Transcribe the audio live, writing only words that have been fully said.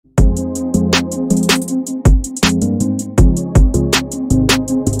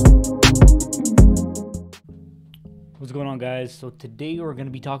guys? So today we're going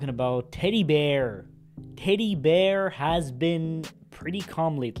to be talking about Teddy Bear. Teddy Bear has been pretty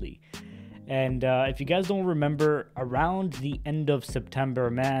calm lately. And if you guys don't remember, around the end of September,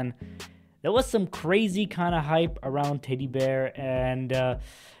 man, there was some crazy kind of hype around Teddy Bear. And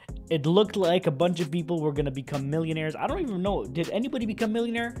it looked like a bunch of people were going to become millionaires. I don't even know. Did anybody become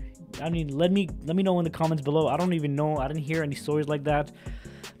millionaire? I mean, let me know in the comments below. I don't even know. I didn't hear any stories like that.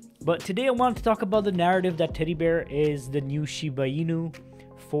 But today I wanted to talk about the narrative that Teddy Bear is the new Shiba Inu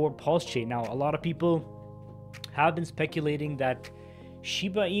for PulseChain. Now, a lot of people have been speculating that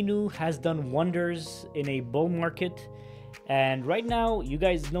Shiba Inu has done wonders in a bull market. And right now, you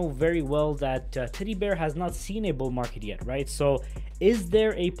guys know very well that Teddy Bear has not seen a bull market yet, right? So is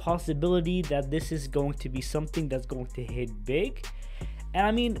there a possibility that this is going to be something that's going to hit big? And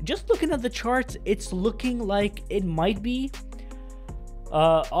I mean, just looking at the charts, it's looking like it might be.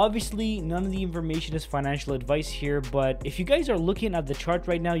 Obviously, none of the information is financial advice here, but if you guys are looking at the chart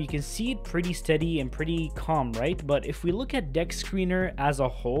right now, you can see it pretty steady and pretty calm, right? But if we look at Dex Screener as a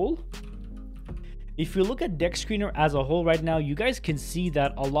whole, right now, you guys can see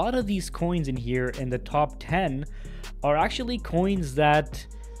that a lot of these coins in here in the top 10 are actually coins that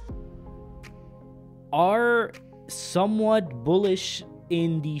are somewhat bullish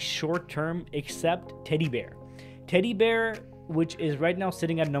in the short term, except Teddy Bear. Teddy Bear, which is right now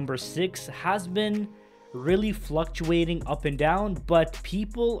sitting at number 6, has been really fluctuating up and down, but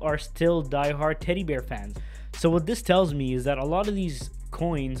people are still diehard Teddy Bear fans. So what this tells me is that a lot of these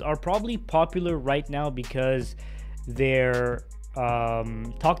coins are probably popular right now because they're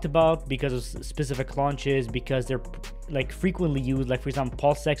talked about because of specific launches, because they're like frequently used. Like for example,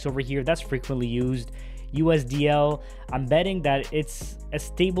 PulseX over here, that's frequently used. USDL, I'm betting that it's a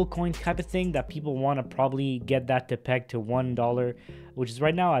stable coin type of thing that people want to probably get that to peg to $1, which is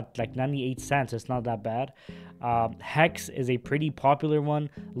right now at like 98 cents. It's not that bad. Hex is a pretty popular one.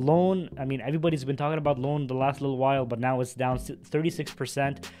 Loan, I mean, everybody's been talking about Loan the last little while, but now it's down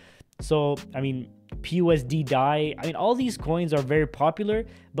 36%. So, I mean, PUSD DAI, I mean, all these coins are very popular,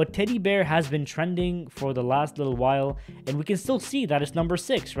 but Teddy Bear has been trending for the last little while, and we can still see that it's number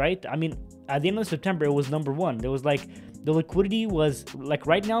 6, right? I mean, at the end of September, it was number 1. There was like, the liquidity was, like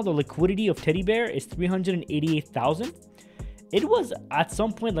right now, the liquidity of Teddy Bear is 388,000. It was at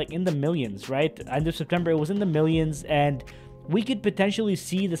some point like in the millions, right? End of September, it was in the millions, and we could potentially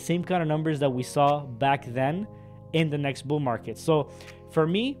see the same kind of numbers that we saw back then in the next bull market. So for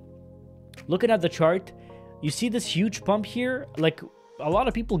me, looking at the chart, you see this huge pump here. Like a lot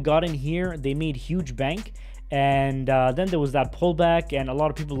of people got in here, they made huge bank, and then there was that pullback, and a lot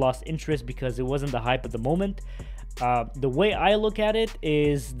of people lost interest because it wasn't the hype at the moment. The way I look at it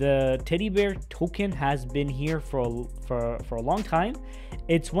is the Teddy Bear token has been here for a long time.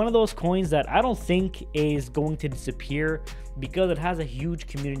 It's one of those coins that I don't think is going to disappear because it has a huge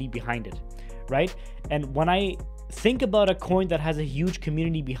community behind it, right? And when I think about a coin that has a huge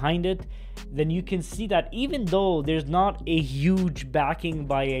community behind it, then you can see that even though there's not a huge backing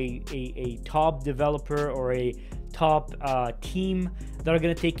by a top developer or a top team that are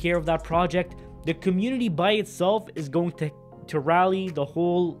going to take care of that project, the community by itself is going to rally the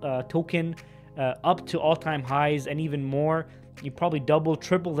whole token up to all-time highs and even more. You probably double,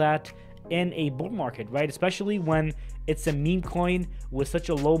 triple that in a bull market, right? Especially when it's a meme coin with such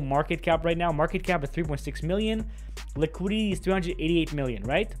a low market cap right now. Market cap is 3.6 million. Liquidity is 388 million,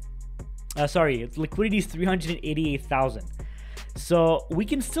 right? Liquidity is 388,000. So we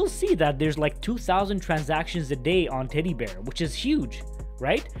can still see that there's like 2,000 transactions a day on Teddy Bear, which is huge,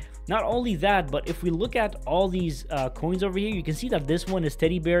 right? Not only that, but if we look at all these coins over here, you can see that this one is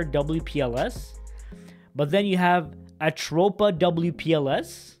Teddy Bear WPLS. But then you have Atropa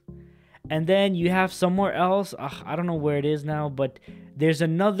WPLS. And then you have somewhere else, I don't know where it is now, but there's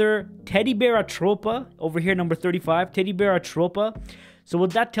another Teddy Bear Atropa over here, number 35, Teddy Bear Atropa. So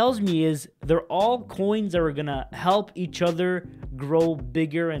what that tells me is they're all coins that are going to help each other grow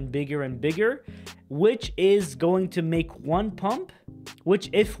bigger and bigger and bigger, which is going to make one pump, which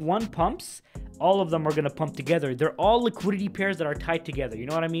if one pumps, all of them are going to pump together. They're all liquidity pairs that are tied together. You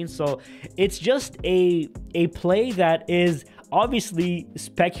know what I mean? So it's just a play that is obviously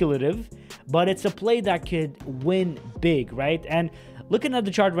speculative, but it's a play that could win big, right? And looking at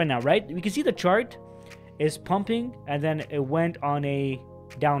the chart right now, right? We can see the chart is pumping and then it went on a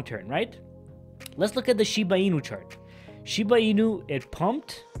downturn, right? Let's look at the Shiba Inu chart. Shiba Inu, it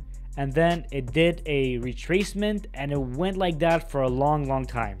pumped and then it did a retracement and it went like that for a long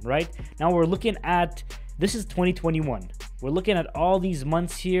time, right? Now we're looking at, this is 2021. We're looking at all these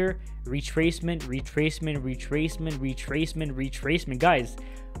months here, retracement. Guys,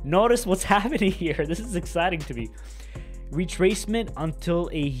 notice what's happening here. This is exciting to me. retracement until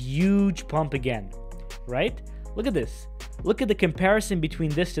a huge pump again, right? Look at this. Look at the comparison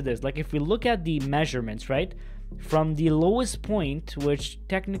between this to this. Like if we look at the measurements, right? From the lowest point, which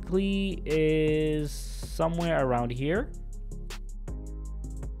technically is somewhere around here,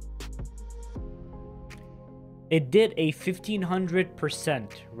 it did a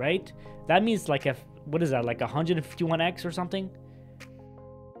 1500%, right? That means like a, what is that, like 151x or something?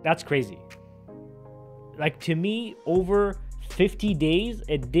 That's crazy. Like to me, over 50 days,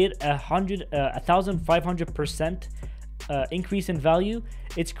 it did 1,500% increase in value.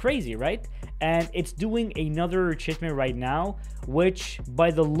 It's crazy, right? And it's doing another retracement right now, which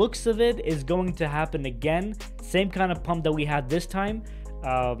by the looks of it is going to happen again. Same kind of pump that we had this time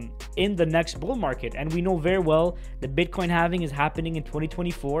in the next bull market. And we know very well the Bitcoin halving is happening in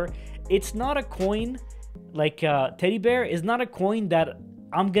 2024. It's not a coin like Teddy Bear is not a coin that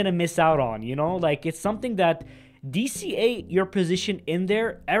I'm gonna miss out on, you know? Like it's something that DCA your position in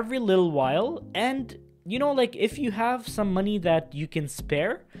there every little while. And you know, like if you have some money that you can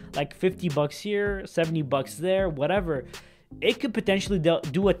spare, like 50 bucks here, 70 bucks there, whatever, it could potentially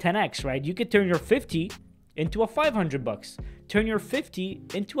do a 10x, right? You could turn your 50 into a 500 bucks, turn your 50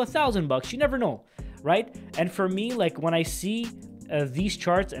 into 1,000 bucks. You never know, right? And for me, like when I see these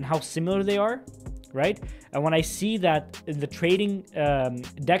charts and how similar they are, right? And when I see that in the trading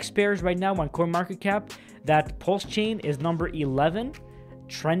DEX pairs right now on CoinMarketCap, that PulseChain is number 11,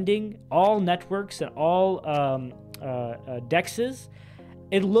 trending all networks and all DEXs,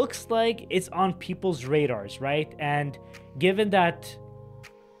 it looks like it's on people's radars, right? And given that,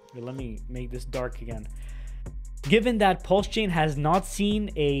 let me make this dark again. Given that PulseChain has not seen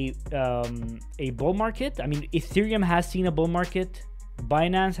a bull market, I mean, Ethereum has seen a bull market,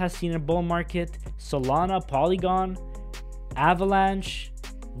 Binance has seen a bull market, Solana, Polygon, Avalanche,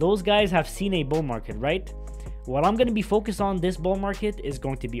 those guys have seen a bull market, right? What I'm going to be focused on this bull market is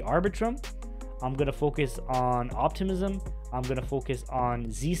going to be Arbitrum. I'm going to focus on Optimism. I'm going to focus on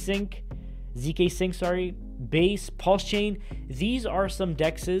ZK Sync, sorry, Base, PulseChain. These are some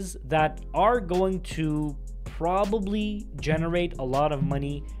DEXs that are going to probably generate a lot of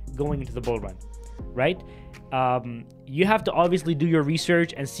money going into the bull run, right? You have to obviously do your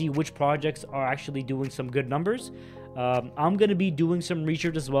research and see which projects are actually doing some good numbers. I'm going to be doing some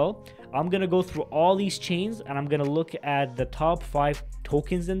research as well. I'm going to go through all these chains and I'm going to look at the top 5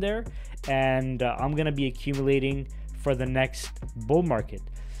 tokens in there, and I'm going to be accumulating for the next bull market.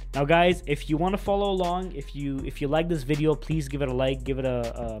 Now guys, if you want to follow along, if you like this video, please give it a like, give it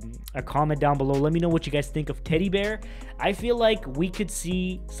a comment down below. Let me know what you guys think of Teddy Bear. I feel like we could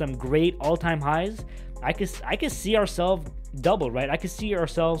see some great all-time highs. I could see ourselves double, right? I could see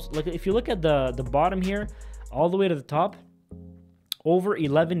ourselves, like if you look at the bottom here all the way to the top, over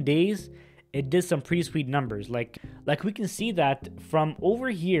 11 days it did some pretty sweet numbers. Like we can see that from over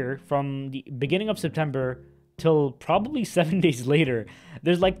here, from the beginning of September till probably 7 days later,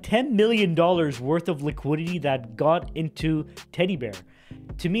 there's like $10 million worth of liquidity that got into Teddy Bear.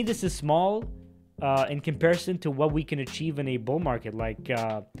 To me, this is small in comparison to what we can achieve in a bull market. Like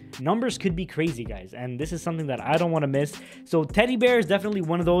numbers could be crazy, guys, and this is something that I don't want to miss. So Teddy Bear is definitely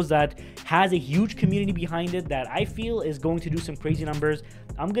one of those that has a huge community behind it that I feel is going to do some crazy numbers.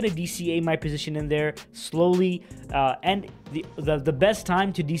 I'm gonna DCA my position in there slowly, and the best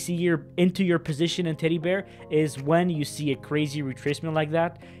time to DCA into your position in Teddy Bear is when you see a crazy retracement like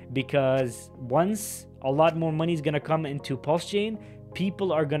that, because once a lot more money is gonna come into PulseChain,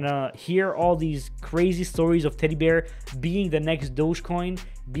 people are gonna hear all these crazy stories of Teddy Bear being the next Dogecoin,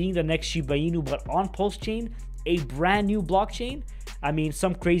 being the next Shiba Inu, but on PulseChain, a brand new blockchain. I mean,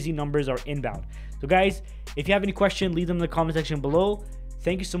 some crazy numbers are inbound. So guys, if you have any question, leave them in the comment section below.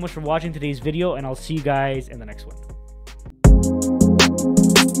 Thank you so much for watching today's video, and I'll see you guys in the next one.